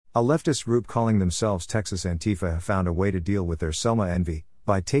A leftist group calling themselves Texas Antifa have found a way to deal with their Selma envy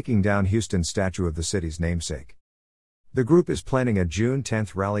by taking down Houston's statue of the city's namesake. The group is planning a June 10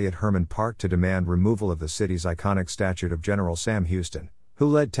 rally at Herman Park to demand removal of the city's iconic statue of General Sam Houston, who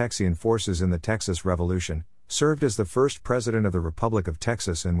led Texian forces in the Texas Revolution, served as the first president of the Republic of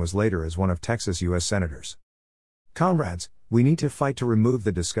Texas and was later as one of Texas' U.S. senators. Comrades, we need to fight to remove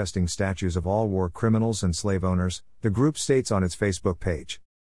the disgusting statues of all war criminals and slave owners, the group states on its Facebook page.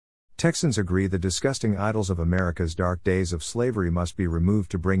 Texans agree the disgusting idols of America's dark days of slavery must be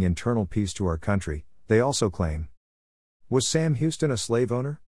removed to bring internal peace to our country, they also claim. Was Sam Houston a slave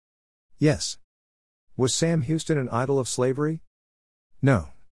owner? Yes. Was Sam Houston an idol of slavery? No.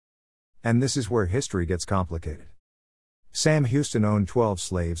 And this is where history gets complicated. Sam Houston owned 12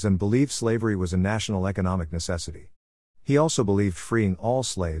 slaves and believed slavery was a national economic necessity. He also believed freeing all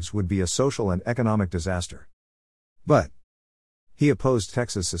slaves would be a social and economic disaster. But he opposed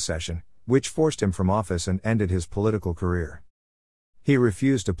Texas secession, which forced him from office and ended his political career. He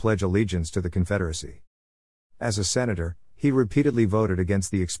refused to pledge allegiance to the Confederacy. As a senator, he repeatedly voted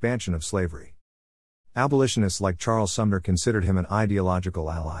against the expansion of slavery. Abolitionists like Charles Sumner considered him an ideological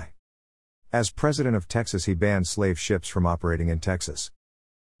ally. As president of Texas, he banned slave ships from operating in Texas.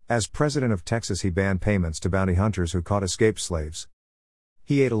 As president of Texas, he banned payments to bounty hunters who caught escaped slaves.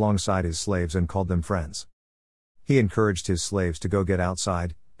 He ate alongside his slaves and called them friends. He encouraged his slaves to go get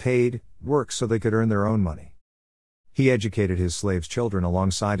outside, paid work so they could earn their own money. He educated his slaves' children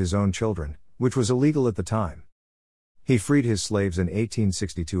alongside his own children, which was illegal at the time. He freed his slaves in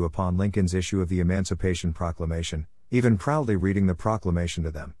 1862 upon Lincoln's issue of the Emancipation Proclamation, even proudly reading the proclamation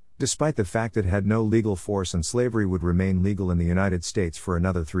to them, despite the fact it had no legal force and slavery would remain legal in the United States for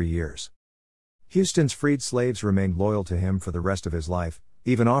another 3 years. Houston's freed slaves remained loyal to him for the rest of his life,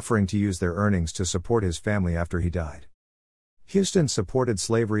 even offering to use their earnings to support his family after he died. Houston supported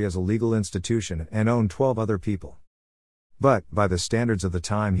slavery as a legal institution and owned 12 other people. But, by the standards of the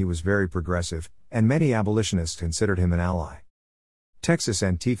time, he was very progressive, and many abolitionists considered him an ally. Texas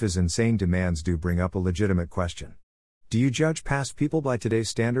Antifa's insane demands do bring up a legitimate question. Do you judge past people by today's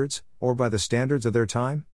standards, or by the standards of their time?